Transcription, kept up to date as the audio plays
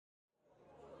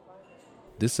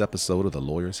This episode of the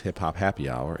Lawyers Hip Hop Happy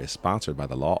Hour is sponsored by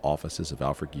the law offices of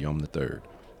Alfred Guillaume III,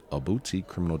 a boutique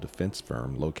criminal defense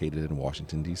firm located in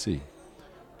Washington, D.C.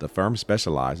 The firm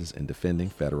specializes in defending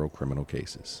federal criminal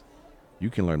cases. You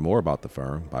can learn more about the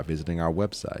firm by visiting our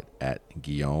website at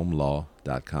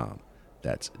guillaumelaw.com.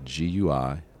 That's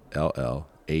GUILLAUME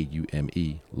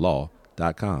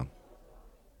law.com.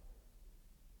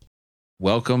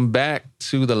 Welcome back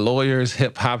to the Lawyers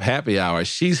Hip Hop Happy Hour.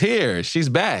 She's here. She's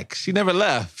back. She never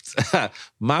left.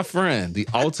 My friend, the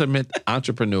ultimate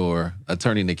entrepreneur,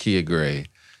 attorney Nakia Gray.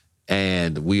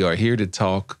 And we are here to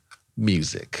talk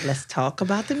music. Let's talk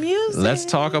about the music. Let's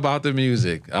talk about the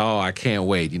music. Oh, I can't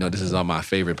wait. You know, this is my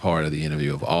favorite part of the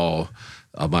interview. Of all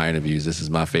of my interviews, this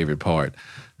is my favorite part.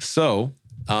 So,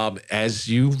 as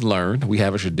you've learned, we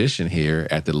have a tradition here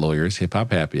at the Lawyers Hip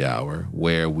Hop Happy Hour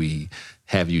where we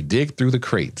have you dig through the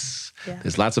crates. Yeah.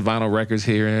 There's lots of vinyl records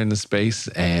here in the space,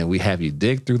 and we have you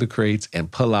dig through the crates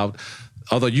and pull out,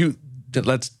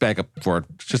 let's back up for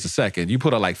just a second. You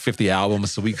put out like 50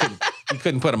 albums, so we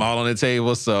couldn't put them all on the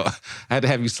table, so I had to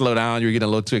have you slow down. You were getting a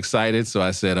little too excited, so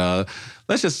I said,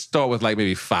 let's just start with like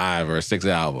maybe 5 or 6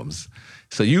 albums.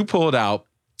 So you pulled out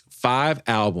 5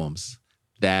 albums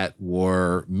that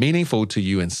were meaningful to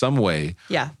you in some way.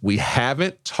 Yeah. We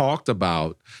haven't talked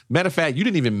about, matter of fact, you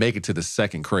didn't even make it to the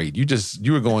second crate. You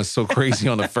were going so crazy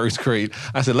on the first crate.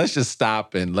 I said, let's just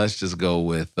stop and let's just go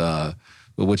with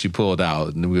what you pulled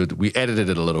out. And we edited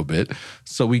it a little bit.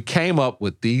 So we came up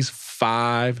with these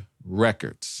 5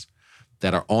 records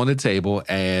that are on the table,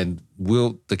 and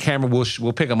we'll pick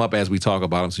them up as we talk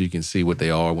about them so you can see what they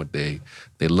are, what they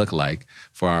look like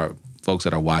for our folks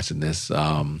that are watching this.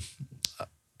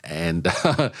 And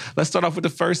let's start off with the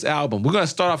first album. We're going to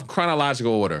start off in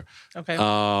chronological order. Okay.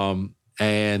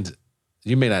 And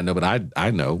you may not know, but I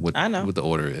know what the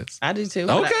order is. I do too.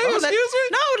 Okay, excuse me.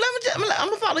 No, I'm going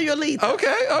to follow your lead.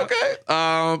 Okay.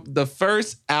 The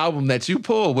first album that you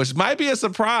pulled, which might be a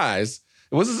surprise,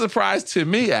 it was a surprise to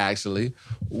me actually,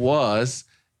 was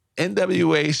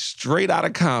N.W.A. Straight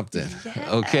Outta Compton. Yes.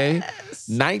 Okay?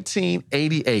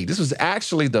 1988. This was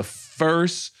actually the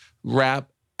first rap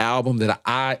album that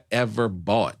I ever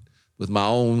bought with my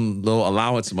own little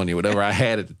allowance money, whatever I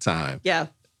had at the time. Yeah.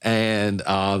 And we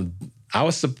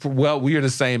are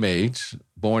the same age,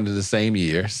 born in the same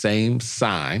year, same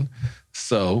sign.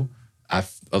 So,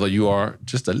 although you are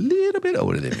just a little bit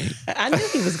older than me. I knew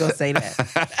he was going to say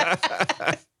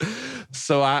that.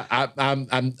 So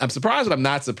I'm surprised, but I'm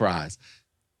not surprised.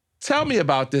 Tell me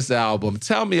about this album.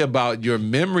 Tell me about your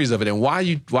memories of it and why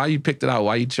you picked it out,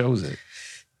 why you chose it.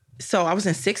 So I was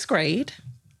in 6th grade.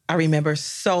 I remember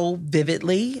so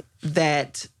vividly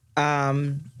that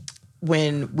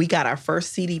when we got our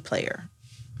first CD player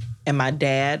and my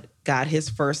dad got his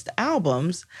first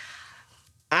albums,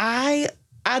 I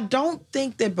don't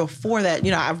think that before that,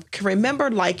 I can remember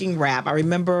liking rap. I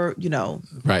remember,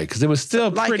 Right, because it was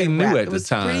still pretty new at the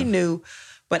time. It was pretty new,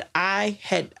 but I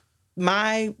had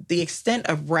the extent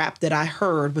of rap that I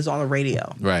heard was on the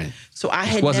radio. Right. So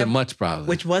which wasn't much probably.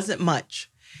 Which wasn't much.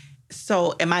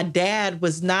 So, and my dad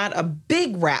was not a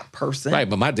big rap person. Right,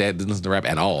 but my dad didn't listen to rap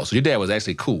at all. So your dad was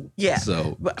actually cool. Yeah.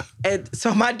 So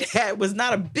my dad was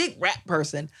not a big rap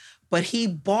person, but he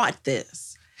bought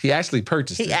this. He actually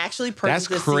purchased it. That's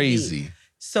crazy. CD.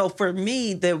 So for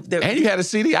me, and you had a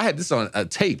CD? I had this on a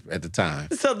tape at the time.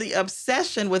 So the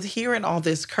obsession with hearing all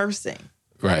this cursing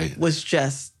was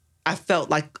just, I felt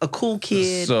like a cool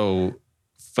kid. So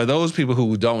for those people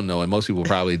who don't know, and most people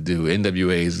probably do,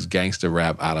 N.W.A.'s gangster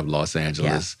rap out of Los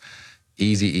Angeles. Yeah.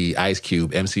 Eazy-E, Ice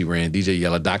Cube, MC Ren, DJ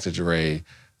Yella, Dr. Dre.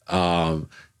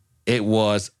 It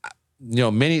was,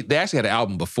 they actually had an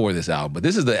album before this album,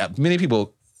 but many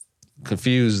people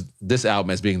confuse this album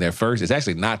as being their first. It's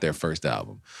actually not their first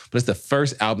album, but it's the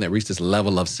first album that reached this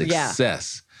level of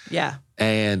success. Yeah.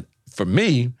 And for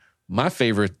me, my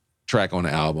favorite track on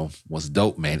the album was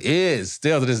Dope Man. Is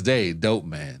still to this day Dope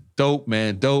Man. Dope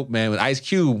Man with Ice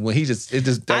Cube when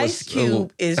Ice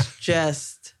Cube is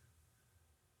just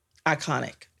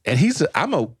iconic. And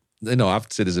I've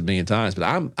said this a million times,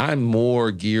 but I'm more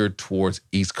geared towards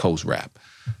East Coast rap.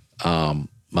 My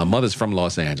mother's from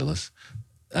Los Angeles,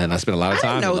 and I spent a lot of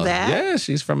time. I didn't know that. Yeah,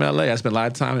 she's from LA. I spent a lot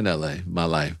of time in LA, my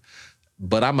life.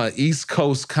 But I'm an East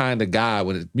Coast kind of guy,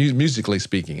 musically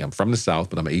speaking. I'm from the South,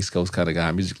 but I'm an East Coast kind of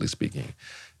guy, musically speaking.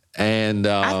 And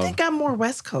I think I'm more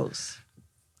West Coast.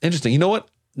 Interesting. You know what?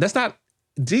 That's not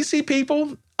DC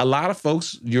people. A lot of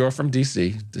folks, you're from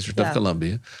DC, District of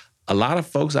Columbia. A lot of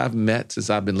folks I've met since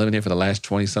I've been living here for the last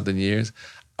 20-something years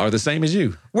are the same as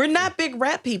you. We're not big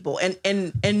rap people.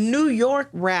 And New York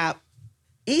rap,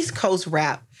 East Coast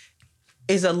rap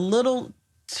is a little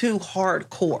too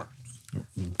hardcore.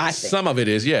 I think. Some of it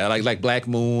is, yeah, like Black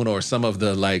Moon or some of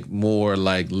the like more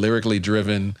like lyrically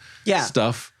driven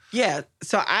stuff. Yeah,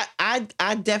 so I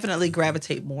definitely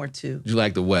gravitate more to. You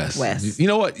like the West. West. You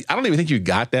know what? I don't even think you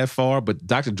got that far, but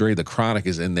Dr. Dre, The Chronic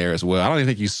is in there as well. I don't even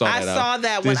think you saw that. I saw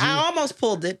that one. I almost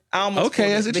pulled it.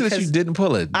 Okay, it's interesting that you didn't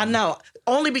pull it. I know.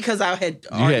 Only because I had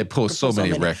You had pulled so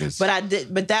many records. But I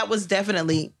did. But that was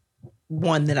definitely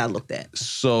one that I looked at.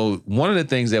 So one of the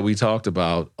things that we talked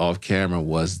about off camera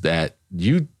was that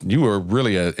you were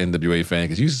really an N.W.A. fan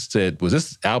because you said, was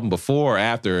this album before or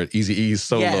after Eazy-E's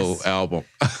solo album?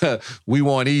 We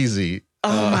Want Easy.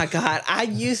 Oh my God. I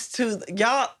used to,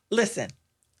 y'all, listen.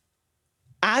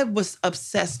 I was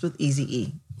obsessed with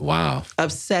Eazy-E. Wow.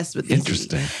 Obsessed with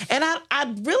Interesting. Eazy-E. And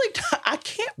I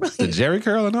can't really. The Jerry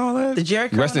Curl and all that? The Jerry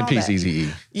Curl Rest and in all peace, that.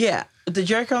 Eazy-E. Yeah. The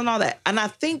Jerry Curl and all that. And I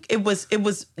think it was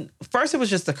first it was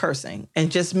just the cursing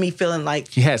and just me feeling like.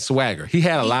 He had swagger. He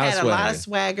had a lot of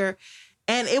swagger.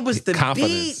 And it was the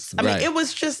beats. I mean, it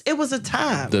was a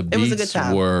time. It was a good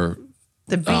time.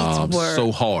 The beats were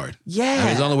so hard. Yeah. I mean,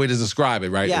 it's the only way to describe it,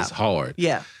 right? Yeah. It's hard.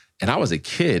 Yeah. And I was a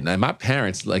kid. And my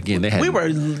parents, again, they had. We were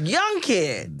young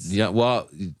kids. Yeah. Well,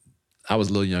 I was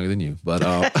a little younger than you. But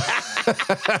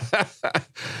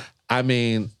I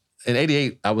mean, in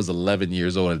 88, I was 11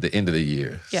 years old at the end of the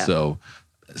year. Yeah. So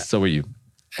were you.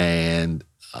 And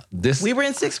we were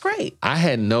in 6th grade. I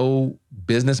had no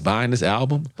business buying this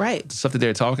album. Right. The stuff that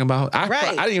they're talking about. I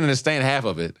didn't even understand half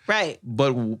of it. Right.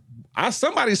 But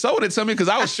somebody sold it to me because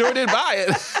I was sure didn't buy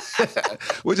it,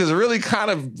 which is really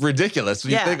kind of ridiculous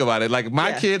when you think about it. Like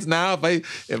my kids now, if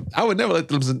I would never let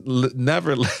them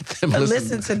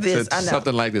listen to this. I know.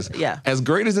 Something like this. Yeah. As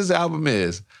great as this album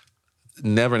is,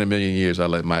 never in a million years I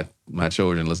let my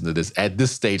children listen to this at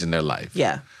this stage in their life.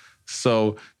 Yeah.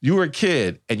 So you were a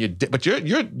kid, and your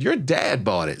dad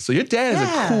bought it. So your dad is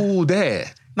a cool dad.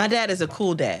 My dad is a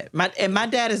cool dad. My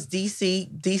dad is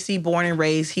DC born and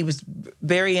raised. He was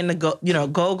very into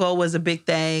go-go was a big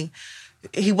thing.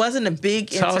 He wasn't a big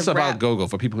Tell us about rap. go-go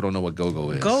for people who don't know what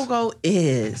go-go is. Go-go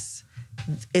is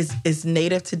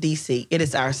native to DC. It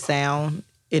is our sound.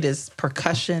 It is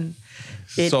percussion.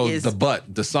 The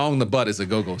song The Butt is a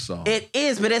go-go song. It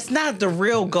is, but it's not the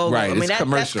real go-go. Right, I mean,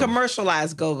 that's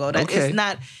commercialized go-go.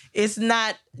 It's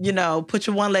not, put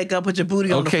your one leg up, put your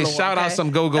booty on the floor. Shout out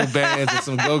some go-go bands and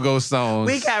some go-go songs.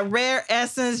 We got Rare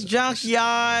Essence,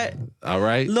 Junkyard. All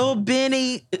right. Lil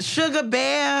Benny, Sugar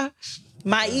Bear,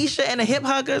 Maisha and the Hip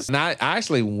Huggers. And I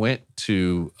actually went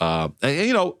to,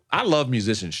 I love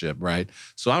musicianship, right?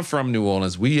 So I'm from New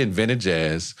Orleans. We invented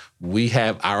jazz. We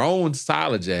have our own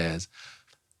style of jazz.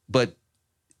 But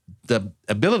the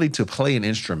ability to play an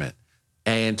instrument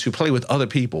and to play with other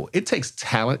people, it takes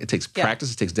talent, it takes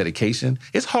practice, it takes dedication.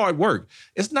 It's hard work.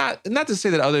 It's not to say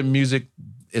that other music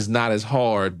is not as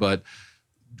hard, but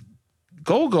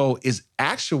go-go is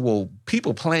actual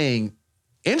people playing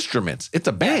instruments. It's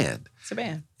a band. It's a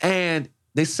band. And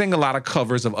they sing a lot of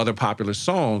covers of other popular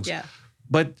songs. Yeah.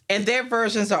 And their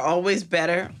versions are always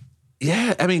better.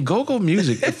 Yeah, I mean, go-go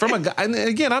music from a guy. And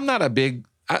again, I'm not a big.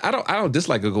 I don't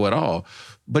dislike go-go at all.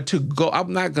 But to go,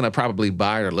 I'm not gonna probably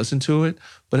buy it or listen to it.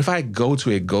 But if I go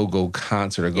to a go-go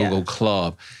concert or go-go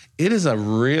club, it is a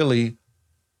really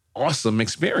awesome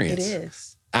experience. It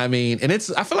is. I mean, and I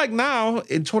feel like now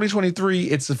in 2023,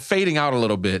 it's fading out a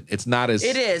little bit. It's not as.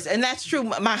 It is, and that's true.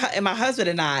 My husband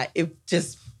and I, it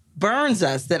just burns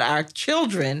us that our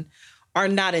children are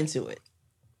not into it.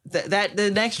 That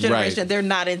the next generation, they're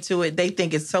not into it. They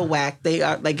think it's so whack. They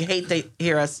are hate to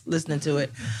hear us listening to it.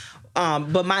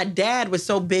 But my dad was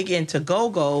so big into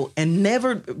go-go and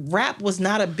rap was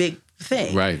not a big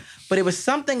thing. Right. But it was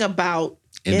something about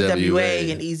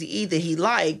N.W.A. and Eazy-E that he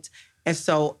liked.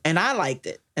 And I liked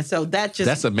it. And so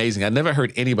that's amazing. I never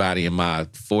heard anybody in my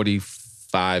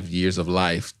 45 years of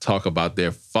life talk about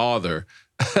their father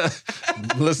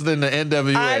listening to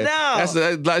N.W.A. I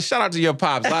know. Shout out to your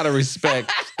pops. A lot of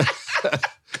respect.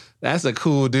 That's a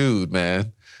cool dude,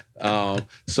 man.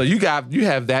 So you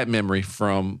have that memory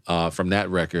from that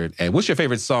record. And what's your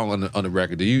favorite song on the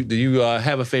record? Do you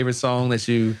have a favorite song that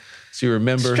you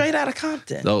remember? Straight Outta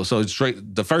Compton. Oh, so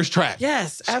straight the first track.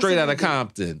 Yes, absolutely. Straight Outta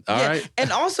Compton. All right.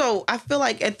 And also, I feel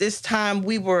like at this time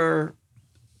it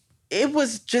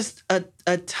was just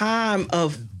a time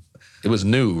of. It was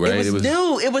new, right? It was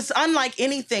new. It was unlike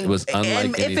anything. It was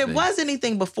unlike anything. If it was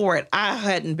anything before it, I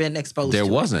hadn't been exposed to it.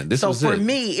 There wasn't. So for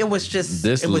me, it was just,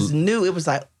 it was new. It was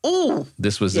like, ooh.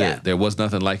 This was it. There was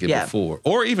nothing like it before.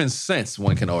 Or even since,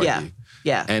 one can argue.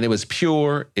 Yeah. And it was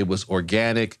pure. It was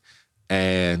organic.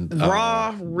 And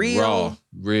raw, real.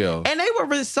 And they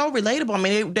were so relatable. I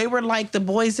mean, they were like the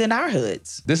boys in our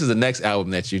hoods. This is the next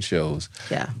album that you chose.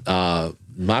 Yeah.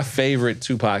 My favorite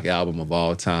Tupac album of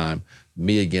all time,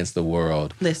 Me Against the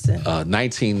World. Listen.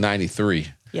 1993.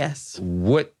 Yes.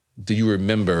 What do you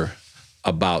remember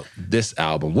about this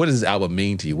album? What does this album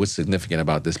mean to you? What's significant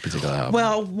about this particular album?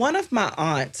 Well, one of my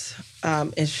aunts,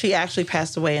 and she actually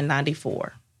passed away in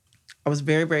 94. I was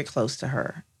very, very close to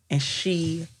her. And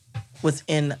she was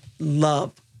in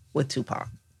love with Tupac.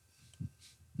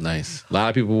 Nice. A lot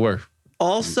of people were.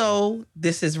 Also,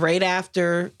 this is right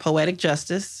after Poetic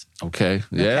Justice. Okay.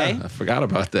 Yeah. Okay. I forgot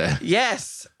about that.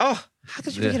 Yes. Oh, how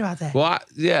could you forget about that? Well,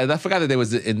 I forgot that they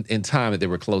was in time, that they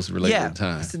were close related in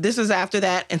time. So this was after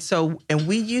that. And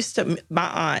we used to, my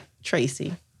aunt,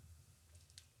 Tracy,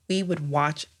 we would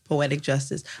watch Poetic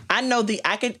Justice. I know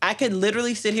I could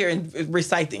literally sit here and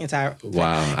recite the entire.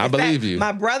 Wow, I believe you.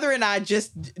 My brother and I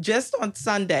just on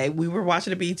Sunday, we were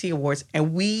watching the BET Awards,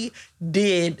 and we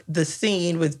did the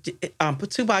scene with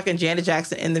Tupac and Janet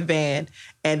Jackson in the van,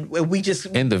 and we just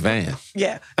in the van.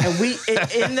 Yeah, and we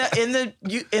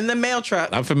in the mail truck.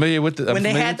 I'm familiar with when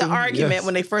they had the argument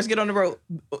when they first get on the road,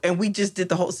 and we just did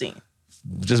the whole scene.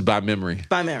 Just by memory.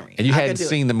 By memory. And you hadn't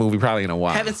seen the movie probably in a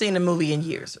while. Haven't seen the movie in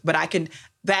years. But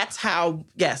that's how,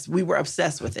 yes, we were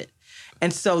obsessed with it.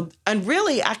 And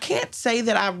really, I can't say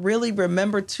that I really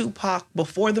remember Tupac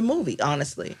before the movie,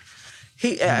 honestly.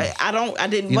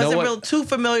 Wasn't real too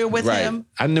familiar with him.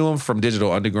 I knew him from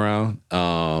Digital Underground,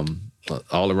 All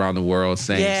Around the World,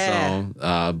 same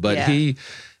song.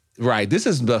 This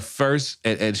is the first,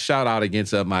 and shout out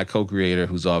against my co-creator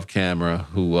who's off camera,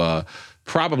 who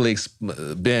probably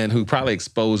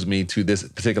exposed me to this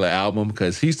particular album,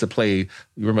 because he used to play, you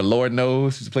remember Lord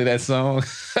Knows? He used to play that song.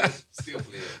 Still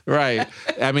play it. Right.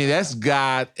 I mean, that's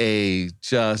got we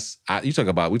talk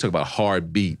about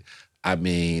hard beat. I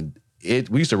mean,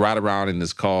 we used to ride around in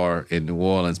this car in New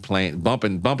Orleans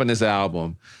bumping this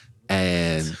album.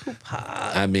 And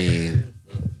Tupac. I mean,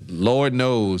 Lord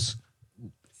Knows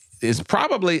is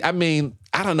probably, I mean,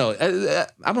 I don't know. I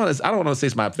don't want to say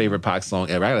it's my favorite Pac song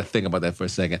ever. I got to think about that for a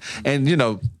second. And,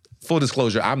 full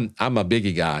disclosure, I'm a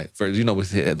Biggie guy. We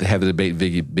have the debate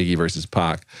Biggie versus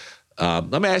Pac.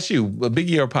 Let me ask you,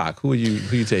 Biggie or Pac? Who are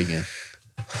you taking?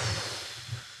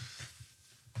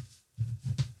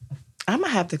 I'm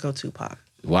going to have to go Tupac.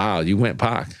 Wow, you went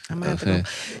Pac. I'm going to have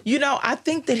to go. I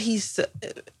think that he's...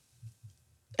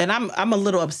 And I'm a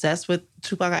little obsessed with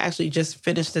Tupac. I actually just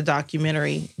finished the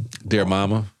documentary. Dear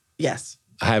Mama? Yes.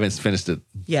 I haven't finished it.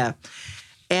 Yeah.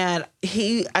 And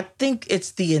I think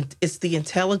it's the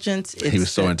intelligence. He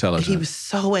was so intelligent. He was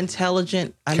so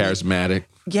intelligent. Charismatic.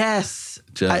 Yes.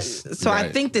 I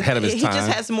think that ahead of his he time.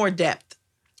 just has more depth,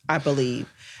 I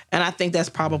believe. And I think that's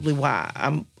probably why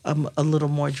I'm a little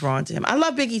more drawn to him. I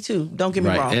love Biggie too. Don't get me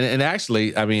wrong. And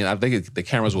actually, I mean, I think the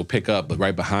cameras will pick up, but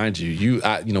right behind you,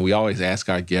 we always ask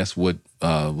our guests what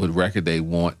record they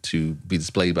want to be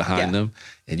displayed behind them,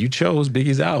 and you chose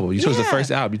Biggie's album. You chose the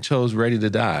first album. You chose Ready to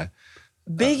Die.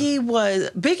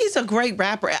 Biggie's a great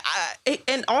rapper,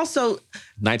 and also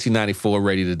 1994,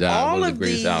 Ready to Die, one of the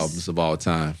greatest albums of all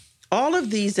time. All of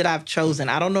these that I've chosen,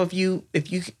 I don't know if you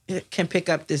can pick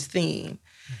up this theme,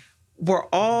 were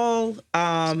all,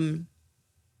 I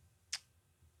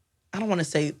don't want to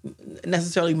say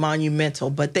necessarily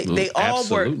monumental, but they all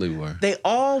were. They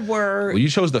all were. Well, you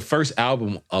chose the first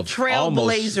album of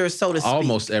trailblazers, so to speak.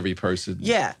 Almost every person.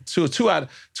 Yeah. Two out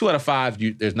of five.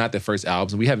 There's not their first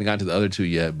albums. We haven't gotten to the other two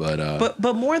yet, but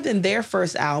more than their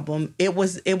first album, it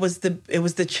was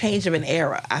the change of an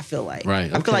era. I feel like. Right.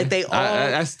 Okay. I feel like they all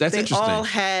that's interesting. all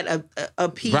had a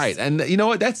piece. Right, and you know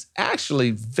what? That's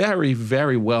actually very,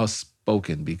 very well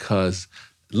spoken, because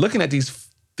looking at these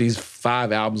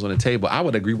 5 albums on the table, I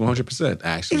would agree 100%.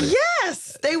 Actually,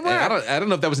 yes, they were. And I don't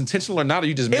know if that was intentional or not, or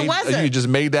you just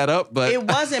made that up. But it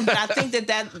wasn't. But I think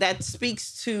that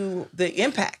speaks to the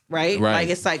impact, right? Right. Like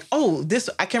it's like,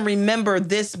 I can remember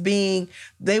this being.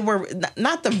 They were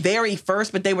not the very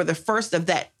first, but they were the first of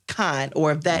that kind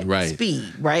or of that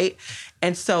speed, right?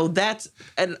 And so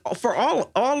and for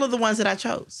all of the ones that I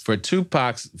chose. For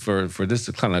Tupac's, for this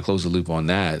to kind of close the loop on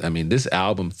that, I mean, this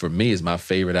album for me is my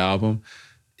favorite album.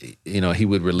 He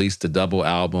would release the double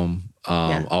album,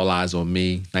 All Eyes on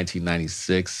Me,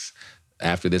 1996.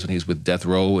 After this, when he was with Death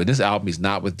Row. And this album, he's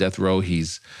not with Death Row.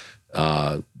 He's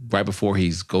right before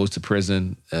he goes to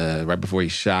prison, right before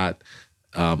he's shot.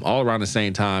 All around the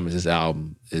same time as this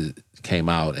album came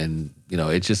out. And,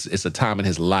 it's a time in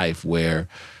his life where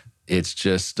it's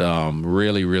just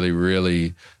really, really,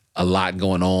 really a lot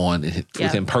going on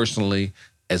with him personally,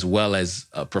 as well as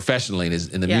professionally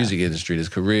in the music industry, his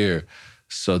career.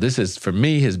 So this is, for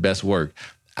me, his best work.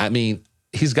 I mean,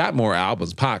 he's got more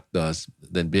albums, Pac does,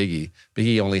 than Biggie.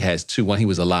 Biggie only has 2 when he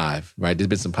was alive, right? There's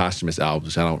been some posthumous albums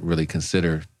which I don't really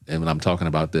consider and when I'm talking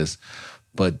about this,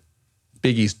 but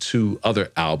Biggie's 2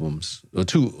 other albums, or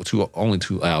only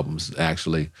 2 albums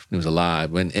actually when he was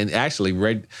alive. And actually,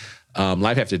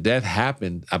 Life After Death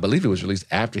happened, I believe it was released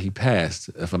after he passed,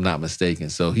 if I'm not mistaken.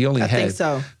 So he only I think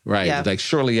so. Right, Yeah. like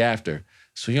shortly after.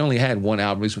 So he only had 1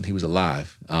 album released when he was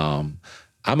alive. I'm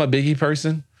a Biggie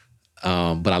person,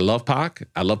 but I love Pac.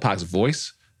 I love Pac's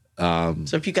voice. So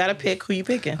if you got to pick, who you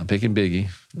picking? I'm picking Biggie.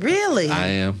 Really? I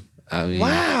am. I mean,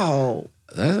 wow.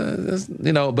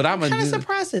 But I'm kind of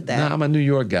surprised at that. No, I'm a New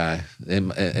York guy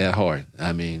at heart.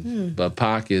 I mean, but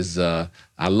Pac is. I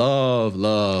love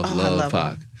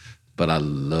Pac, but I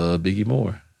love Biggie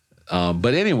more.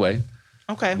 But anyway,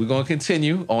 okay, we're gonna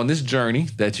continue on this journey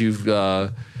that you've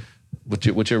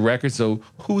with your record. So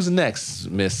who's next,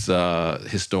 Miss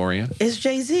Historian? It's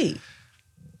Jay-Z.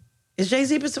 Is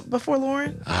Jay-Z before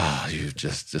Lauren? Ah, you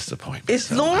just disappoint me. It's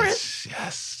so Lauren. much.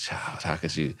 Yes, child. How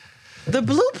could you? The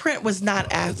Blueprint was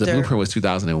not after. The Blueprint was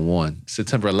 2001.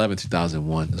 September 11,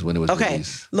 2001 is when it was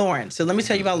released. Lauren. So let me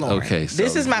tell you about Lauren. Okay, so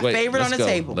this is my favorite on the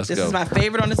table. This is my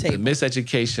favorite on the table. The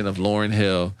Miseducation of Lauryn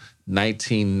Hill,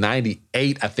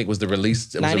 1998, I think was the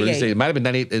release. It was the release date. It might have been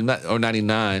 98 or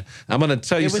 99. I'm going to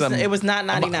tell you something. It was not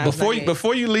 99.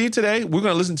 Before you leave today, we're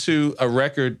going to listen to a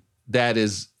record that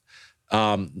is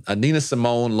a Nina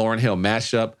Simone, Lauryn Hill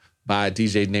mashup by a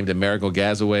DJ named Amerigo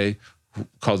Gazaway,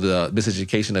 called The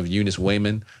Miseducation of Eunice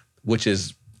Wayman, which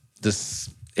is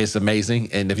it's amazing.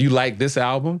 And if you like this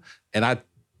album,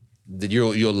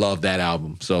 you'll love that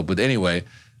album. So, but anyway,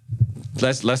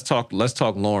 let's talk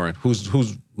Lauren,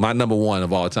 who's my number 1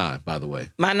 of all time, by the way.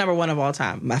 My number 1 of all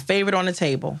time. My favorite on the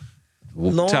table.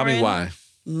 Well, tell me why.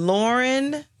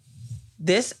 Lauren,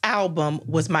 this album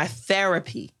was my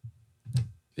therapy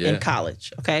in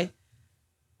college, okay?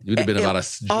 You'd have been about a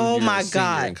senior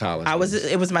in college.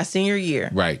 It was my senior year.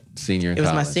 Right, senior in college.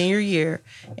 It was my senior year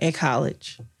in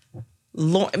college.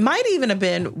 It might even have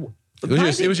been.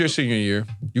 It was your senior year.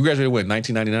 You graduated when,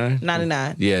 1999?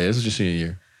 99. Yeah, this was your senior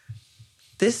year.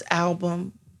 This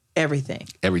album, everything.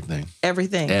 Every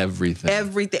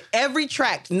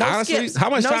track. No Honestly, skips.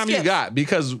 How much time you got?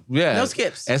 Because, no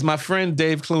skips. As my friend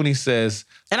Dave Clooney says,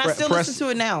 and I still listen to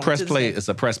it now. Press play. It's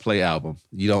a press play album.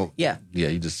 You don't. Yeah. Yeah,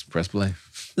 you just press play.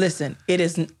 Listen, it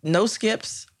is no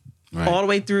skips all the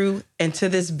way through, and to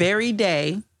this very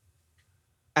day,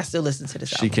 I still listen to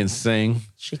this album. She can sing.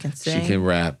 She can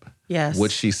rap. Yes. What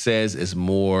she says is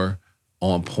more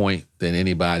on point than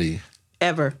anybody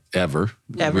ever.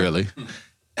 Really.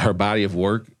 Her body of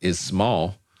work is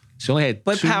small. She only had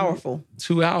powerful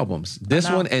 2 albums. This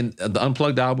one and the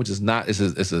Unplugged album, which is not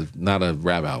not a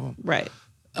rap album. Right.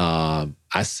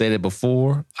 I said it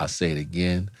before. I say it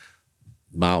again.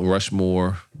 Mount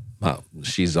Rushmore,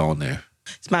 she's on there.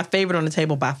 It's my favorite on the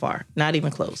table by far. Not even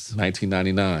close.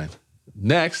 1999.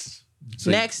 Next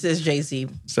is Jay-Z.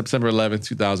 September 11th,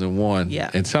 2001. Yeah.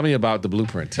 And tell me about the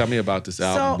Blueprint. Tell me about this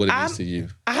album, what it means to you.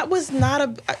 I was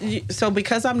not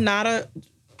because I'm not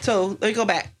so let me go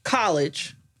back.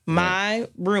 College, my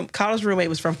college roommate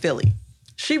was from Philly.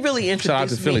 She really introduced me. Shout out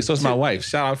to Philly. So is my wife.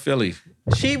 Shout out Philly.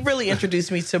 She really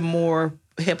introduced me to more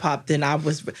hip hop than I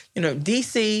was,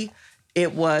 DC.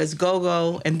 It was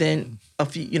Go-Go, and then a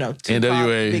few,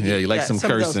 N.W.A. Biggie, you like some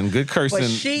cursing. Good cursing. But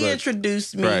she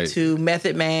introduced me to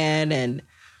Method Man and,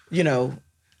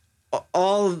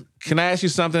 all. Can I ask you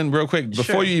something real quick?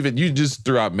 Before you just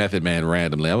threw out Method Man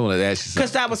randomly. I want to ask you something.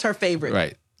 Because that was her favorite.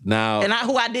 Right. Now. And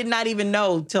who I did not even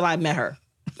know till I met her.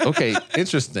 Okay,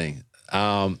 interesting.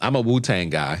 I'm a Wu-Tang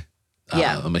guy.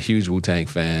 Yeah. I'm a huge Wu-Tang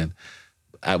fan.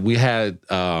 We had,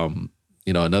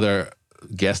 another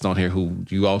guest on here who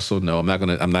you also know. I'm not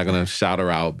gonna shout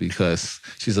her out because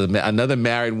she's another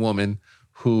married woman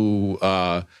who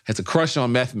has a crush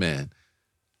on Meth Man.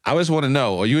 I just want to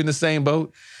know: are you in the same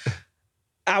boat?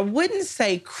 I wouldn't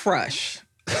say crush.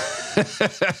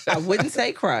 I wouldn't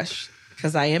say crush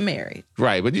because I am married.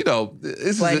 Right, but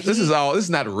this is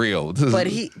not real. But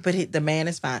the man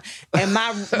is fine. And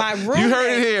my roommate. You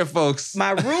heard it here, folks.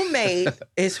 My roommate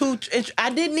is who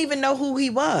I didn't even know who he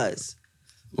was.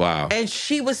 Wow. And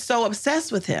she was so obsessed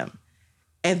with him.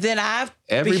 And then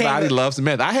everybody loves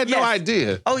Meth. I had no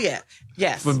idea. Oh, yeah.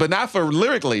 Yes. But not for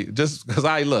lyrically, just because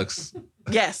how he looks.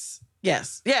 Yes.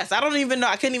 I don't even know.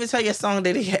 I couldn't even tell you a song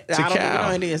that he had. I don't even know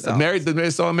any of his songs.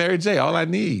 The song Mary J, All I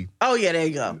Need. Oh, yeah, there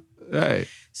you go. Right.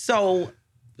 So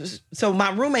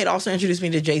my roommate also introduced me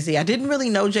to Jay-Z. I didn't really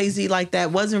know Jay-Z like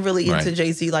that. Wasn't really into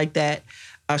Jay-Z like that.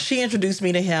 She introduced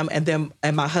me to him,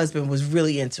 and my husband was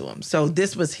really into him. So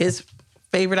this was his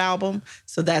favorite album.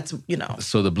 So that's,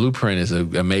 So The Blueprint is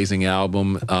an amazing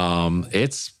album.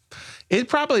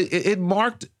 It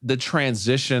marked the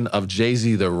transition of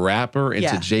Jay-Z the rapper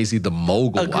into Jay-Z the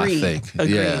mogul, Agreed. I think.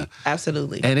 Agreed. Yeah.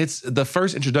 Absolutely. And it's the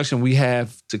first introduction we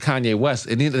have to Kanye West.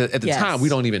 And at the time, we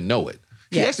don't even know it.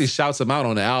 He actually shouts him out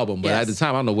on the album, but at the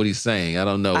time, I don't know what he's saying. I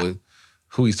don't know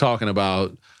who he's talking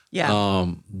about. Yeah.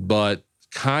 But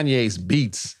Kanye's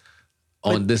beats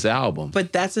on this album.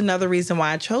 But that's another reason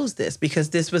why I chose this, because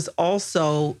this was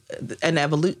also an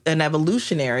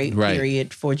evolutionary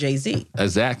period for Jay-Z.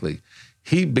 Exactly.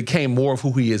 He became more of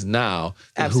who he is now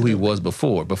than who he was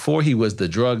before. Before he was the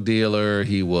drug dealer.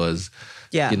 He was,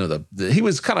 he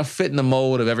was kind of fitting the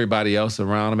mold of everybody else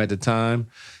around him at the time.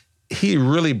 He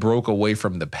really broke away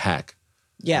from the pack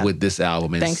with this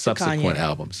album and subsequent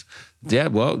albums. Yeah,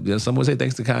 well, some would say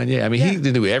thanks to Kanye. I mean, he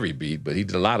didn't do every beat, but he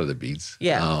did a lot of the beats.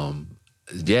 Yeah.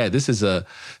 This is a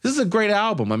great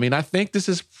album. I mean, I think this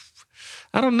is,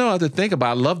 I don't know how to think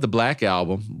about. I love the Black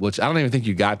Album, which I don't even think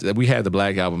you got. We had the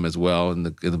Black Album as well in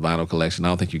the vinyl collection. I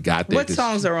don't think you got that. What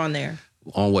songs are on there?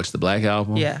 On what's the Black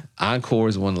Album? Yeah. Encore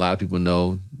is one a lot of people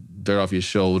know. Dirt Off Your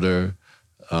Shoulder.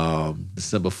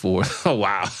 December 4th. Oh,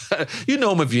 wow. You know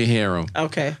them if you hear them.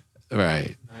 Okay.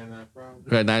 Right.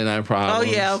 99 Problems. Oh,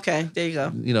 yeah, okay. There you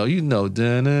go. You know.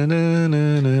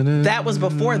 That was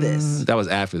before this. That was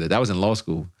after that. That was in law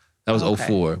school. That was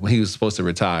 04 when he was supposed to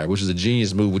retire, which was a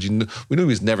genius move. Which we knew he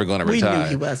was never going to retire. We knew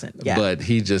he wasn't. Yeah. But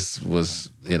he just was,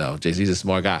 Jay-Z's a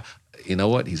smart guy. You know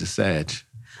what? He's a Sag.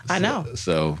 I know.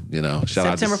 So, shout out to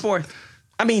September 4th.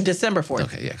 I mean, December 4th.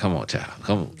 Okay, yeah, come on, child.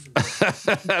 Come on.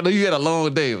 I know you had a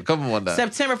long day, but come on now.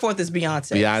 September 4th is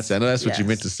Beyonce. Beyonce. I know that's what you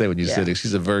meant to say when you said it.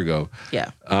 She's a Virgo.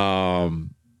 Yeah.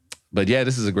 But yeah,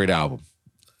 this is a great album.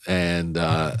 And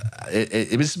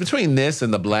it was between this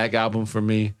and the Black Album for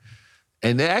me.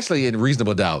 And actually, in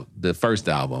Reasonable Doubt, the first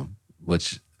album,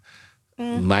 which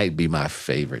might be my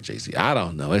favorite Jay-Z. I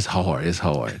don't know. It's hard. And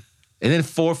then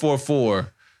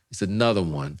 444 is another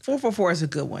one. 444 is a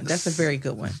good one. That's a very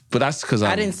good one. But that's because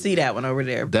I didn't see that one over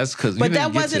there. That's because But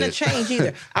that wasn't a change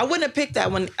either. I wouldn't have picked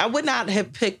that one. I would not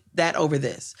have picked that over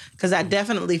this, because I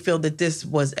definitely feel that this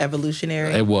was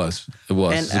evolutionary. It was.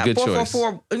 And it's a good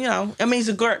 444, I mean, it's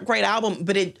a great album,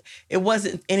 but it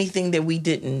wasn't anything that we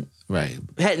hadn't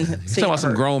He's seen. talking about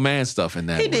some grown man stuff in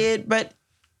that. He did, but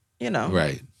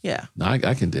Right. Yeah. No, I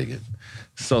can dig it.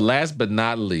 So last but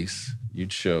not least, you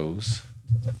chose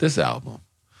this album,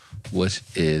 which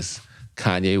is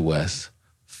Kanye West's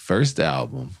first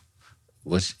album,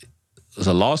 which was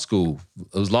a law school.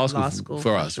 It was law school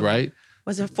for us, right?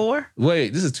 Was it 4?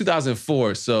 Wait, this is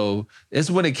 2004, so it's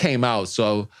when it came out.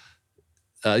 So,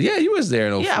 you was there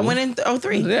in 04. Yeah, I went in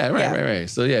 03. Yeah, right.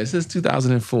 So, this is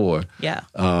 2004. Yeah.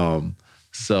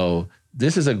 So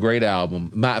this is a great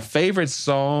album. My favorite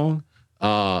song,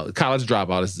 College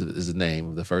Dropout is the name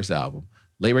of the first album.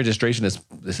 Late Registration is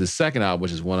his second album,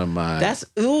 which is one of my... That's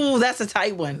a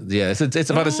tight one. Yeah, it's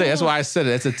about to say. That's why I said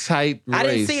it. It's a tight race. I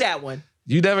didn't see that one.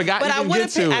 You never got but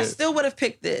I still would have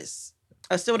picked this.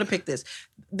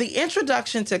 The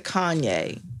introduction to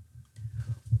Kanye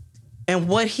and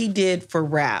what he did for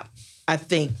rap, I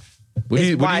think... What do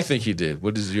you think he did?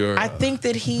 What is your... I think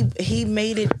that he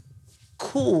made it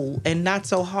cool and not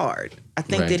so hard. I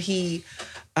think that he's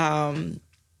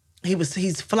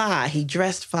fly. He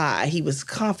dressed fly. He was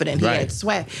confident. He had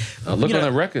swag. Look on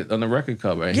the record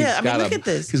cover. And look at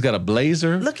this. He's got a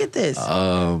blazer. Look at this.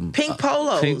 Pink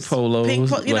polos.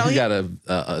 He got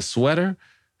a sweater,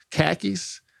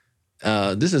 khakis.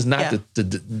 This is not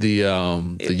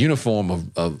the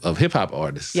uniform of hip hop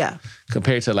artists. Yeah.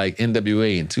 Compared to like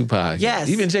N.W.A. and Tupac. Yes.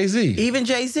 Even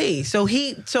Jay-Z. So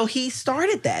he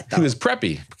started that though. He was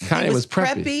preppy. Kanye was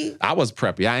preppy. preppy. I was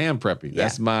preppy. I am preppy. Yeah.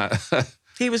 That's my...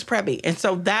 He was preppy. And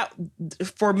so that,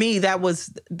 for me, that was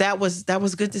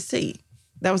good to see.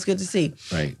 That was good to see.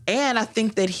 Right. And I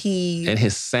think that and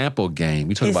his sample game.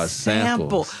 We talk about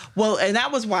samples. Well, and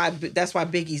that's why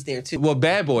Biggie's there too. Well,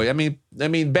 Bad Boy. I mean,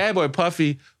 Bad Boy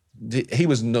Puffy, he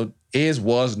was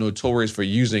notorious for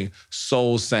using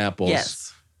soul samples.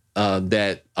 Yes.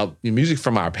 That music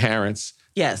from our parents.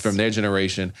 Yes. From their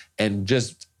generation, and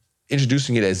just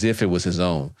introducing it as if it was his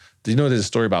own. Do you know there's a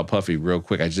story about Puffy real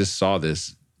quick? I just saw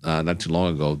this not too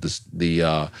long ago.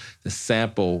 The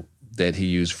sample that he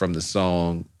used from the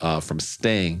song from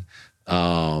Sting.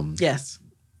 Yes.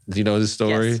 Do you know this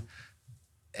story? Yes.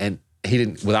 And he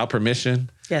didn't, without permission.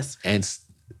 Yes. And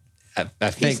I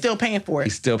think he's still paying for it.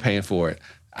 He's still paying for it.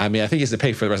 I mean, I think he has to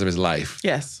pay for the rest of his life.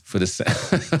 Yes. For this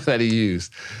that he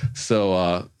used.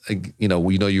 So,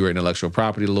 we know you're an intellectual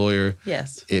property lawyer.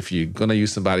 Yes. If you're going to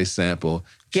use somebody's sample,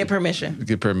 get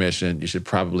permission. You should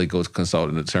probably go consult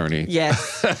an attorney.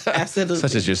 Yes, absolutely.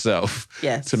 Such as yourself.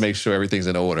 Yes. To make sure everything's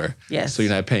in order. Yes. So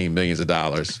you're not paying millions of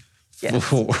dollars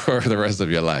for the rest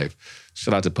of your life.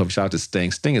 Shout out to Puff. Shout out to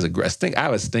Sting. Sting is a great Sting. I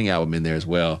have a Sting album in there as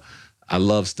well. I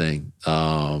love Sting.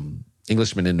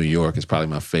 Englishman in New York is probably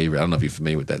my favorite. I don't know if you're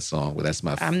familiar with that song, but that's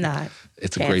my I'm not.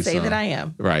 It's a great song. Can't say that I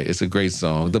am. Right. It's a great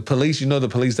song. The Police, The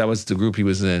Police, that was the group he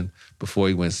was in before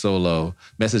he went solo.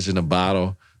 Message in a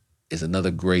Bottle is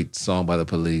another great song by the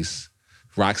Police.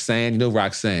 Roxanne,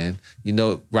 Roxanne.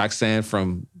 Roxanne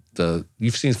from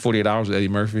you've seen 48 Hours with Eddie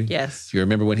Murphy? Yes. You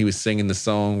remember when he was singing the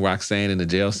song Roxanne in the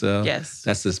jail cell? Yes.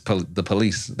 That's the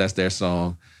Police. That's their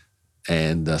song.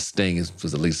 And Sting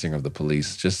was the lead singer of the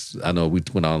Police. I know we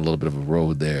went on a little bit of a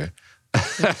road there.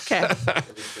 Okay.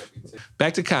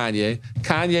 Back to Kanye.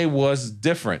 Kanye was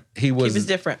different. He was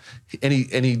different. And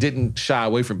he didn't shy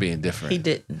away from being different. He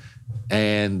didn't.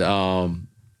 And, one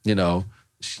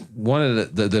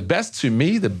of the best, to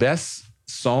me, the best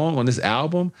song on this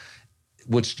album,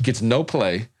 which gets no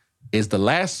play, is the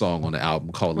last song on the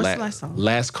album called What's the last song?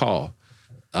 Last Call.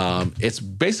 It's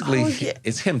basically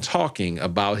it's him talking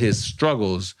about his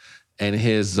struggles and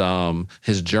his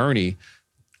journey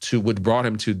to what brought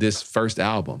him to this first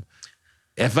album.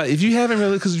 If you haven't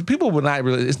really, because people would not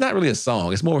really, it's not really a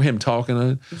song. It's more him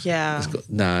talking. Yeah.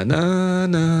 Na na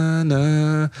na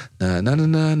na na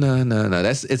na na na na.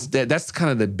 That's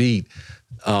kind of the beat.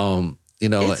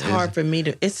 It's hard for me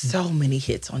to. It's so many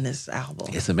hits on this album.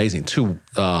 It's amazing. Two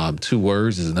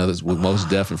Words is another. With Most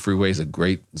Def and Freeway is a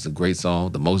great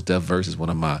song. The Most Def verse is one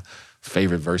of my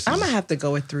favorite verses. I'm gonna have to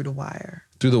go with Through the Wire.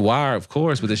 Through the Wire, of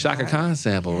course, with the Shaka Khan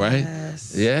sample, right?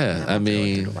 Yes. Yeah, I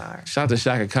mean, shout out to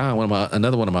Shaka Khan,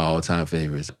 another one of my all-time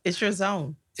favorites. It's your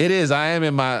zone. It is. I am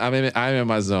in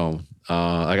my zone.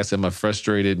 Like I said, I'm a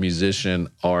frustrated musician,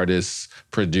 artist,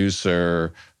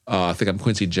 producer. I think I'm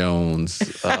Quincy Jones.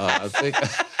 I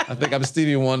think I'm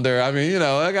Stevie Wonder. I mean,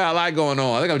 I got a lot going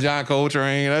on. I think I'm John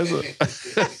Coltrane.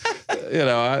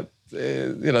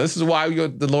 This is why we go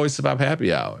to the Lloyd Hip Hop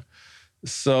Happy Hour.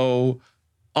 So,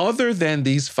 other than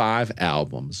these 5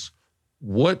 albums,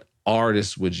 what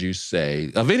artist would you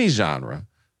say, of any genre,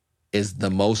 is the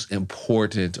most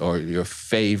important or your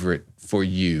favorite for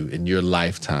you in your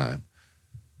lifetime?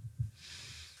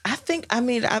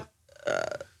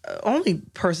 Only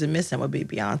person missing would be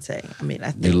Beyonce.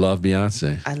 I think you love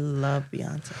Beyonce. I love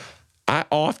Beyonce. I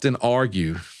often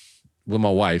argue with my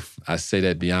wife. I say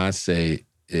that Beyonce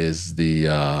is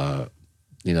the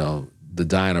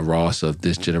Diana Ross of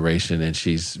this generation, and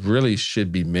she's really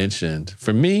should be mentioned.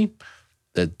 For me,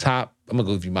 the top, I'm gonna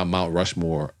give you my Mount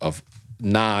Rushmore of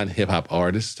non-hip hop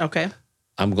artists. Okay.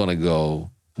 I'm gonna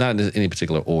go, not in any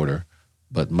particular order,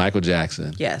 but Michael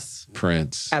Jackson. Yes.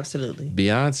 Prince. Absolutely.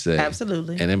 Beyonce.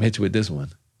 Absolutely. And I'm gonna hit you with this one.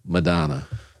 Madonna.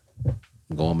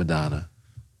 I'm going Madonna.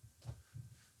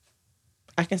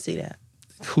 I can see that.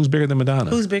 Who's bigger than Madonna?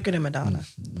 Who's bigger than Madonna?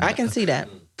 I can see that.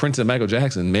 Prince and Michael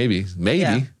Jackson, maybe.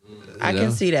 Yeah. I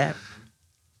can see that.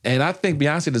 And I think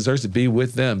Beyonce deserves to be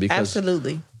with them because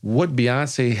absolutely what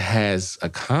Beyonce has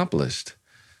accomplished,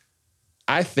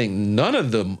 I think none of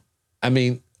them,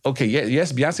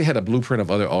 yes, Beyonce had a blueprint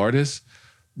of other artists,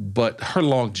 but her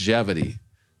longevity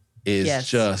is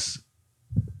just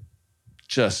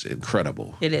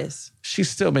incredible. It is.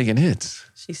 She's still making hits.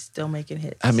 She's still making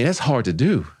hits. That's hard to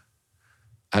do.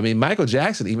 Michael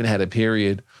Jackson even had a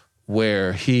period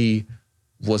where he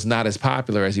was not as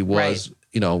popular as he was,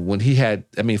 when he had,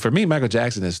 for me, Michael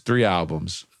Jackson has 3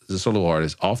 albums as a solo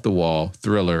artist, Off the Wall,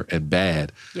 Thriller, and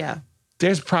Bad. Yeah.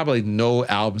 There's probably no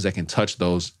albums that can touch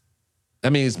those.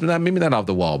 It's not, maybe not Off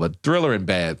the Wall, but Thriller and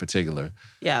Bad in particular.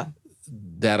 Yeah.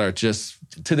 That are just,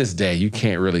 to this day, you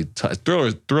can't really touch.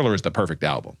 Thriller is the perfect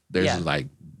album. There's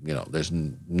there's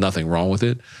nothing wrong with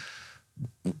it.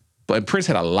 But Prince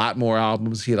had a lot more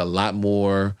albums. He had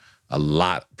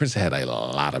Prince had a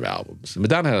lot of albums.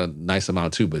 Madonna had a nice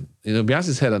amount too, but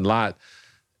Beyonce's had a lot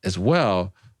as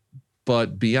well.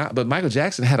 But Michael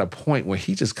Jackson had a point where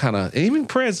he just kind of, even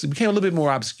Prince became a little bit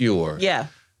more obscure. Yeah.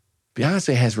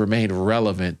 Beyonce has remained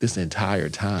relevant this entire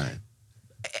time.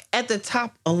 At the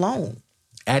top alone.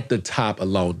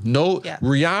 No, yeah.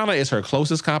 Rihanna is her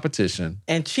closest competition.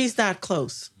 And she's not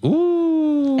close.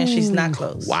 Ooh. And she's not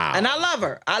close. Wow. And I love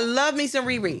her. I love me some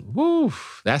Riri. Woo.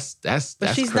 That's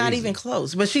But she's crazy. not even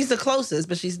close. But she's the closest,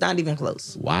 but she's not even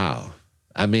close. Wow.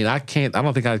 I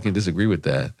don't think I can disagree with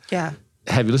that. Yeah.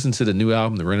 Have you listened to the new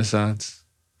album, The Renaissance,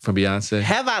 from Beyonce?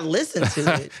 Have I listened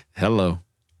to it? Hello.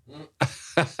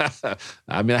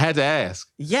 I mean, I had to ask.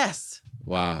 Yes.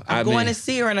 Wow. I'm going to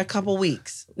see her in a couple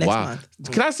weeks next month.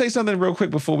 Can I say something real quick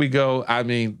before we go? I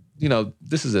mean,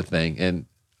 this is a thing, and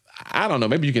I don't know.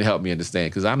 Maybe you can help me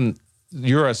understand because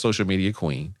you're a social media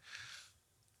queen,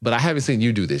 but I haven't seen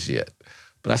you do this yet.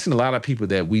 But I've seen a lot of people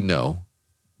that we know,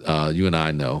 you and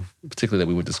I know, particularly that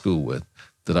we went to school with,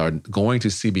 that are going to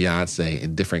see Beyonce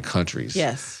in different countries.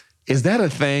 Yes. Is that a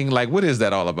thing? Like, what is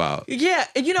that all about? Yeah,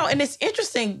 and it's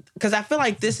interesting because I feel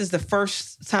like this is the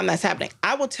first time that's happening.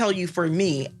 I will tell you, for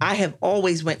me, I have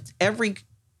always every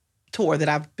tour that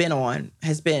I've been on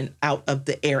has been out of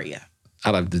the area.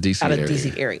 Out of the DC area? Out of the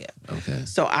DC area. Okay.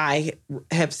 So I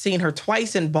have seen her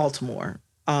twice in Baltimore.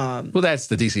 Well, that's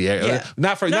the DC area. Yeah.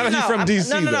 Not if you're from DC.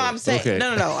 No. I'm saying okay.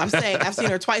 no. I'm saying I've seen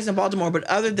her twice in Baltimore, but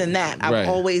other than that, I've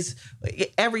always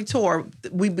every tour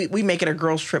we make it a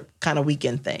girls trip kind of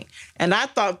weekend thing, and I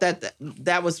thought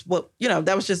that was what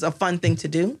that was just a fun thing to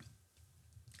do.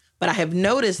 But I have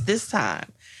noticed this time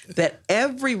that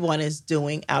everyone is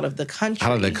doing out of the country.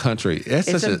 Out of the country.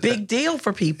 It's a big deal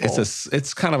for people.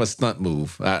 It's kind of a stunt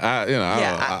move.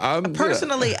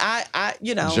 Personally,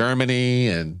 Germany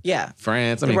and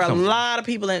France. There were a lot of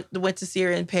people that went to see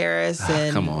her in Paris.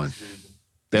 And come on.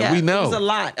 We know. It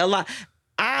was a lot.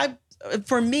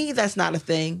 For me, that's not a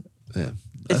thing. Yeah.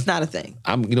 It's not a thing.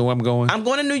 You know where I'm going? I'm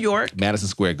going to New York. Madison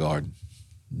Square Garden.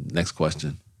 Next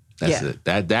question. That's it.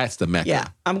 That's the Mecca. Yeah.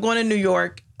 I'm going to New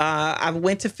York. I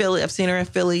went to Philly. I've seen her in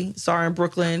Philly. Saw her in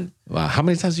Brooklyn. Wow. How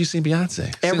many times have you seen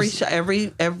Beyonce?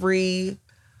 Every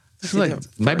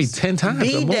maybe 10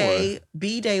 times or more.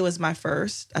 B-Day was my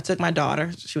first. I took my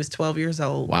daughter. She was 12 years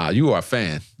old. Wow. You are a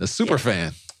fan. A super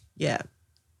fan. Yeah.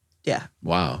 Yeah.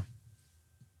 Wow.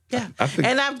 Yeah.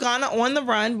 And I've gone on the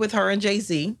run with her and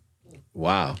Jay-Z.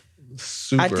 Wow.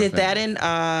 Super I did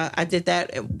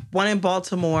that one in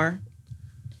Baltimore.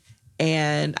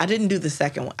 And I didn't do the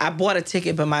second one. I bought a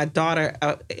ticket, but my daughter,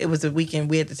 it was a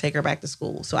weekend. We had to take her back to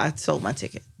school. So I sold my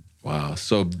ticket. Wow.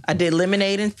 So I did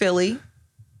Lemonade in Philly.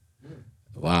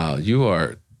 Wow.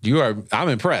 I'm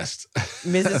impressed.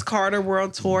 Mrs. Carter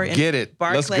World Tour in Get it.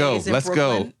 Barclays Let's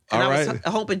go. And All right. I was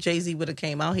hoping Jay-Z would have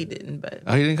came out. He didn't, but.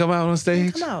 Oh, he didn't come out on stage? He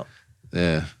didn't come out.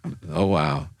 Yeah. Oh,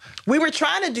 wow. We were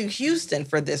trying to do Houston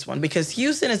for this one because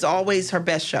Houston is always her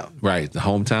best show. Right. The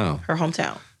hometown. Her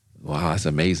hometown. Wow. That's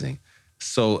amazing.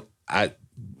 So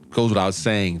goes without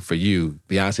saying for you,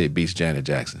 Beyonce beats Janet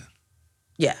Jackson.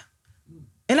 Yeah.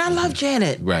 And I love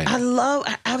Janet. Right.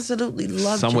 I absolutely love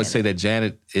Janet. Some would say that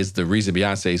Janet is the reason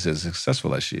Beyonce is as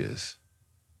successful as she is.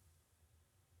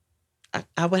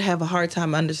 I would have a hard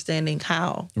time understanding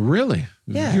how. Really?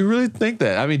 Yeah. You really think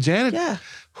that? I mean, Janet. Yeah.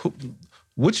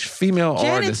 Which female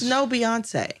Janet's artist? no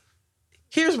Beyonce.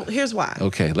 Here's why.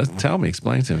 Okay,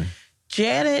 explain to me.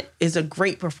 Janet is a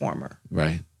great performer.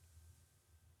 Right.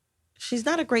 She's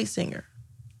not a great singer.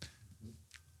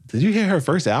 Did you hear her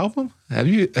first album? Have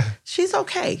you? She's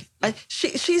okay.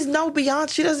 She's no Beyonce.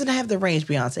 She doesn't have the range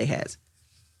Beyonce has.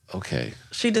 Okay.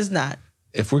 She does not.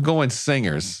 If we're going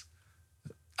singers,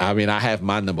 I mean, I have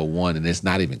my number one, and it's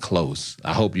not even close.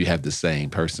 I hope you have the same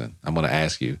person. I'm going to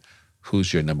ask you,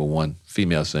 who's your number one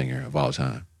female singer of all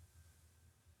time?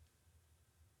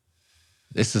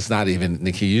 This is not even,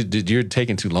 Nakia, you're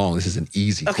taking too long. This is an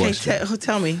easy question. Okay,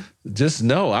 tell me. Just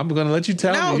no. I'm going to let you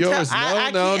tell me yours.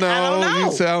 I don't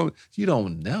know. You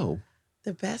don't know.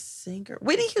 The best singer?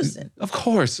 Whitney Houston. Of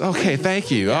course. Okay,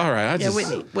 thank you. All right.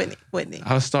 Whitney.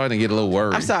 I was starting to get a little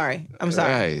worried. I'm sorry.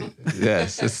 Right.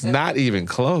 Yes. It's not even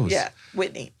close. Yeah,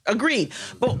 Whitney. Agreed.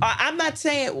 But I'm not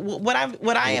saying what I am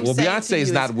saying. Well, Beyonce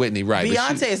is not Whitney, right?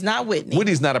 Beyonce is not Whitney.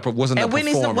 Whitney's wasn't a performer. And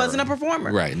Whitney wasn't a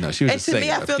performer. Right. No, she was a singer. And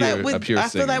to me, I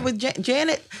feel that with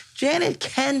Janet. Janet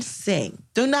can sing.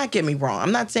 Do not get me wrong.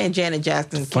 I'm not saying Janet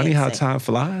Jackson can't Funny how sing. time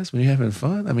flies when you're having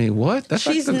fun. I mean, what?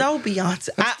 She's no Beyonce.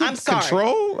 I'm sorry.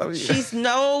 Control? I mean, she's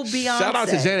no Beyonce. Shout out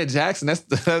to Janet Jackson.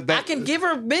 I can give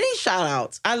her many shout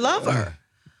outs. I love her.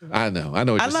 I know what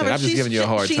you're saying. I'm just giving you a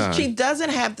hard time. She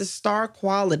doesn't have the star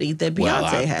quality that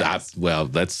Beyonce has.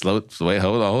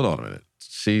 Hold on a minute.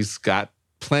 She's got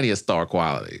plenty of star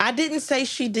quality. I didn't say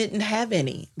she didn't have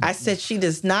any. I said she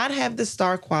does not have the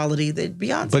star quality that Beyonce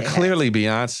has. But clearly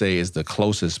Beyonce is the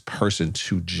closest person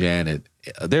to Janet.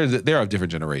 They're of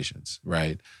different generations,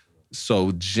 right?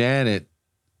 So Janet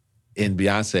and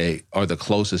Beyonce are the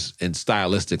closest in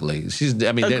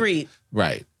stylistically. Agreed.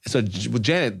 Right. So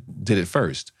Janet did it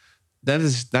first. That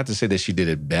is not to say that she did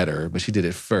it better, but she did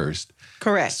it first.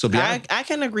 Correct. So I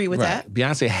can agree with that.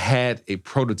 Beyonce had a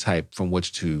prototype from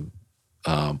which to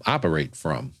operate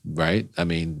from, right? I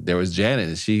mean, there was Janet,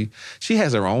 and she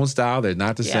has her own style. They're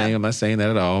not the same. I'm not saying that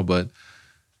at all, but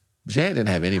Janet didn't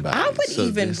have anybody. I would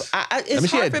even. It's she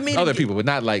hard had for me. Other people, but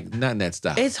not in that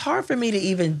style. It's hard for me to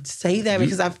even say that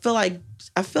because I feel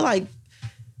like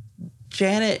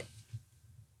Janet.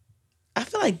 I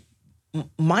feel like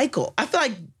Michael. I feel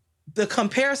like the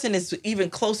comparison is even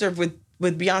closer with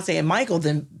Beyonce and Michael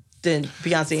than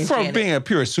Beyonce and Janet. From being a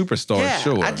pure superstar,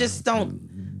 sure. I just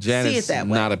don't Janet's see it that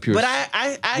way. Not a pure. But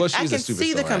I can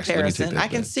see the comparison. I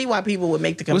can see why people would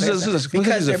make the comparison because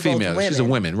she's a they're female. both women. She's a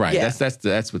woman, right? Yeah.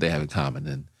 That's what they have in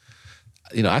common.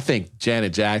 And I think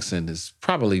Janet Jackson is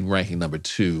probably ranking number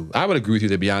 2. I would agree with you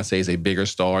that Beyonce is a bigger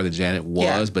star than Janet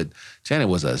was, but Janet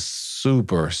was a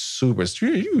super.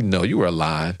 You were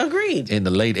alive. Agreed. In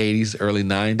the late 80s, early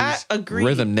 90s. I agree.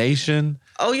 Rhythm Nation.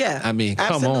 Oh yeah. I mean,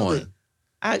 come Absolutely. on.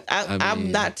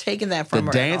 I'm not taking that from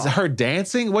her. Her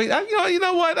dancing. Wait, you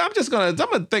know what? I'm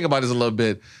gonna think about this a little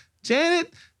bit.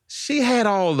 Janet, she had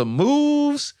all the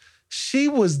moves. She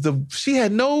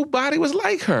had nobody was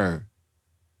like her.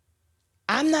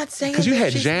 I'm not saying because you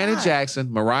had Janet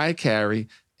Jackson, Mariah Carey,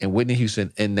 and Whitney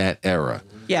Houston in that era.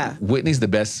 Yeah, Whitney's the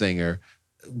best singer.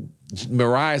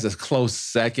 Mariah's a close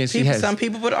second. Some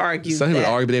people would argue. Some people would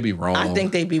argue, but they'd be wrong. I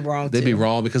think they'd be wrong. They'd be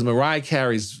wrong because Mariah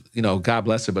Carey's, God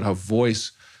bless her, but her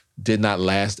voice did not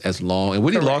last as long. And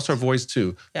Whitney lost her voice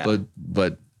too. Yeah.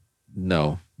 But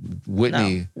no,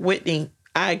 Whitney.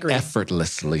 I agree.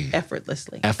 Effortlessly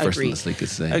could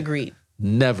sing. Agreed.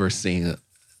 Never seen it.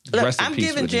 Look, I'm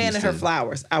giving Janet her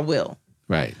flowers. I will.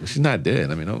 Right. She's not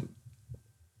dead. I mean, you know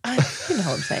what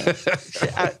I'm saying.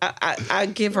 I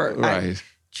give her. Right.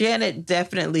 Janet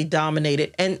definitely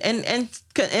dominated, and it's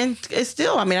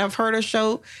still. I mean, I've heard her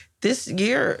show this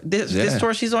year. This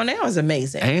tour she's on now is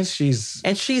amazing, and she's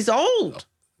old.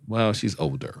 Well, she's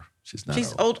older. She's not.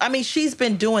 She's old. I mean, she's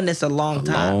been doing this a long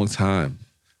time.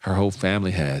 Her whole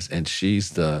family has, and she's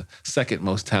the second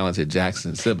most talented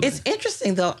Jackson sibling. It's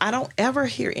interesting though. I don't ever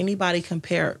hear anybody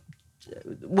compare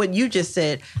what you just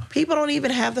said. People don't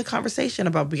even have the conversation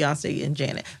about Beyonce and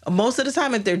Janet. Most of the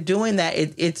time, if they're doing that,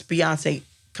 it's Beyonce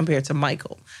compared to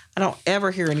Michael. I don't ever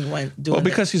hear anyone doing that. Well,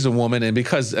 because she's a woman and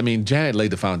because, Janet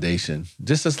laid the foundation.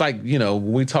 Just as like,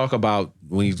 when we talk about,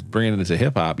 when you bring it into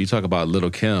hip-hop, you talk about Lil'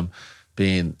 Kim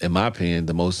being, in my opinion,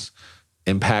 the most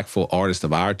impactful artist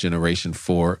of our generation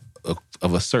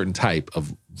of a certain type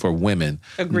for women.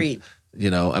 Agreed.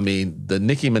 The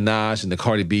Nicki Minaj and the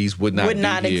Cardi B's would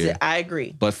not exist. I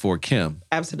agree. But for Kim.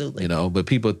 Absolutely. But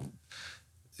people...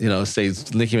 say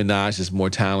Nicki Minaj is more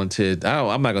talented.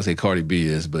 I'm not gonna say Cardi B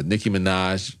is, but Nicki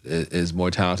Minaj is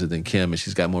more talented than Kim, and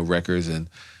she's got more records. And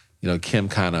Kim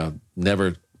kind of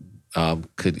never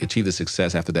could achieve the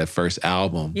success after that first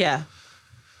album. Yeah.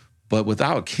 But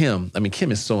without Kim,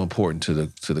 Kim is so important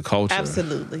to the culture.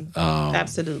 Absolutely.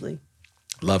 Absolutely.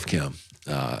 Love Kim.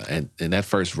 And that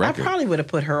first record, I probably would have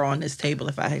put her on this table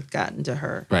if I had gotten to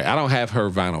her. Right. I don't have her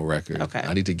vinyl record. Okay.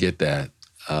 I need to get that.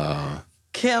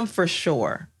 Kim for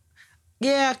sure.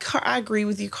 Yeah, I agree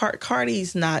with you.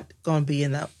 Cardi's not going to be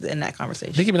in that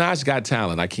conversation. Nicki Minaj got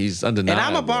talent. Like, he's undeniable.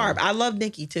 And I'm a Barb. I love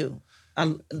Nicki too.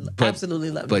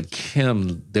 Absolutely love Nicki. But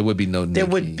Kim, there would be no Nicki. There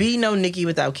would be no Nicki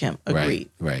without Kim.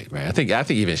 Agreed. Right. I think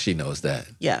even she knows that.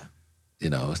 Yeah.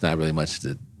 It's not really much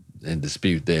in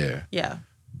dispute there. Yeah.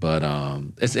 But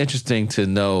it's interesting to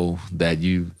know that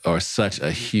you are such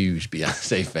a huge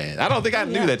Beyonce fan. I don't think I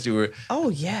knew that you were. Oh,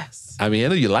 yes. I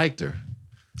know you liked her.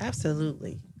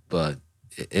 Absolutely. But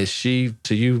is she,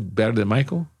 to you, better than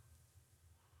Michael?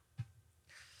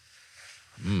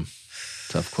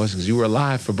 Tough question, because you were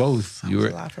alive for both. I was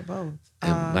alive for both.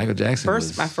 And Michael Jackson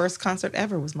my first concert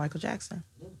ever was Michael Jackson.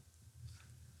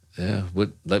 Yeah, we're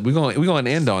going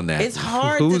to end on that. It's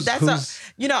hard.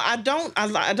 I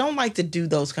don't like to do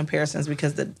those comparisons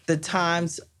because the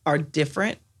times are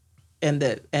different, and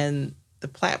the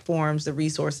platforms, the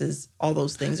resources, all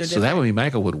those things are different. So that would mean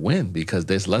Michael would win because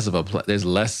there's less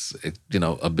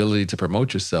ability to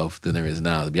promote yourself than there is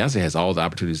now. Beyonce has all the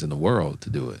opportunities in the world to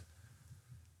do it.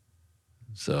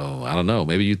 So I don't know.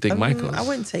 Maybe you think Michael's. I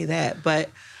wouldn't say that,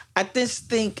 but I just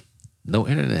think no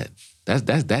internet.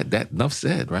 That enough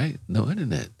said, right? No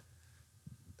internet.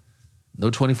 No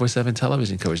 24/7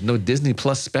 television coverage. No Disney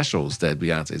Plus specials that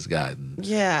Beyonce's gotten.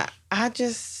 Yeah, I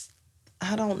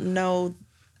don't know.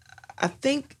 I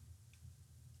think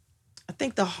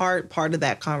the hard part of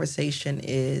that conversation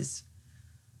is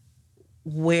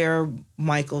where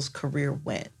Michael's career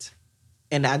went.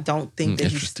 And I don't think that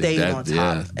he stayed on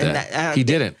top. He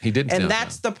didn't. And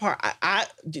that's the part.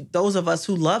 Those of us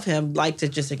who love him like to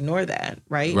just ignore that,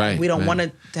 right? We don't want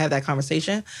to have that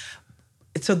conversation.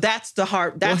 So that's the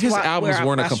hard. That's his why, albums where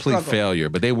weren't I a complete struggle. failure,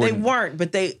 but they weren't.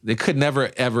 But they could never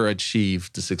ever achieve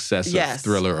the success of Yes.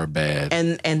 Thriller or Bad.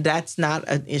 and that's not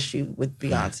an issue with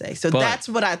Beyonce. So But-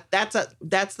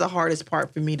 that's the hardest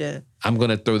part for me to. I'm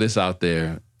gonna throw this out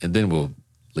there, and then we'll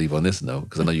leave on this note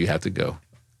because I know you have to go.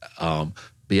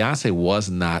 Beyonce was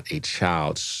not a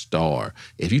child star.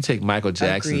 If you take Michael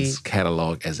Jackson's Agreed.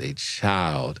 catalog as a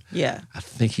child, Yeah, I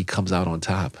think he comes out on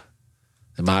top,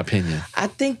 in my opinion. I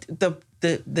think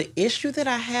the issue that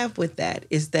I have with that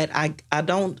is that I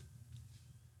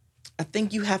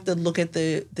think you have to look at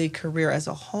the career as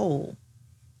a whole.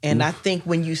 And I think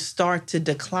when you start to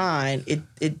decline,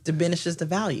 it diminishes the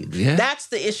value. Yeah. That's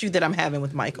the issue that I'm having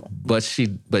with Michael. But she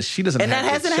doesn't And have that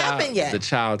hasn't happened yet. the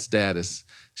child status.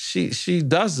 She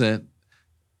doesn't.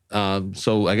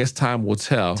 So I guess time will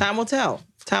tell. Time will tell.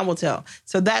 Time will tell.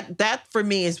 So that for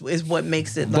me is what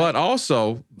makes it. But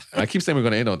also, I keep saying we're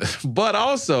going to end on this. But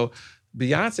also,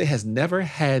 Beyonce has never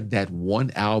had that one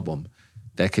album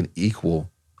that can equal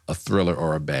a Thriller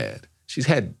or a Bad. She's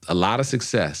had a lot of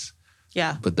success.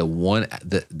 Yeah. But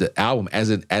the album as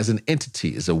an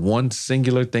entity is a one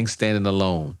singular thing standing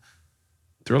alone.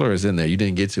 Thriller is in there. You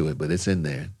didn't get to it, but it's in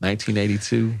there.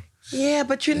 1982. Yeah,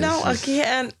 but just-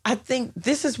 again, I think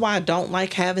this is why I don't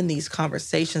like having these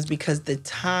conversations because the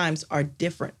times are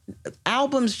different.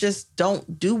 Albums just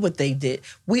don't do what they did.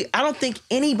 I don't think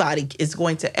anybody is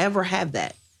going to ever have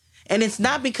that. And it's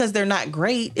not because they're not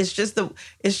great. It's just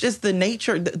the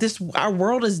nature. Our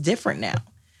world is different now.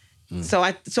 So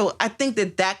I think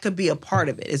that could be a part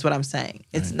of it, is what I'm saying.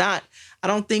 It's not, I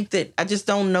just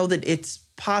don't know that it's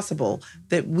possible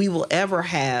that we will ever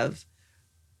have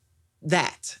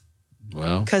that.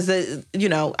 Well, Because,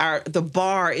 the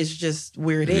bar is just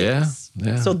where it is.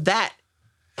 Yeah. So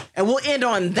and we'll end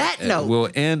on that note. We'll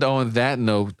end on that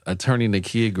note. Attorney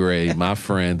Nakia Gray, my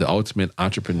friend, the ultimate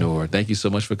entrepreneur. Thank you so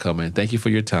much for coming. Thank you for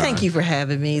your time. Thank you for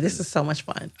having me. This is so much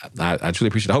fun. I truly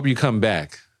appreciate it. I hope you come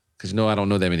back because I don't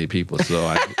know that many people.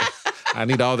 So I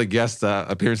need all the guest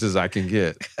appearances I can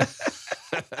get.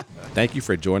 Thank you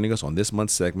for joining us on this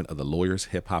month's segment of the Lawyers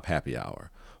Hip Hop Happy Hour.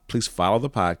 Please follow the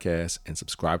podcast and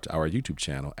subscribe to our YouTube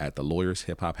channel at the Lawyers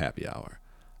Hip Hop Happy Hour.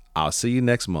 I'll see you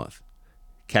next month.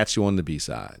 Catch you on the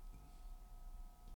B-side.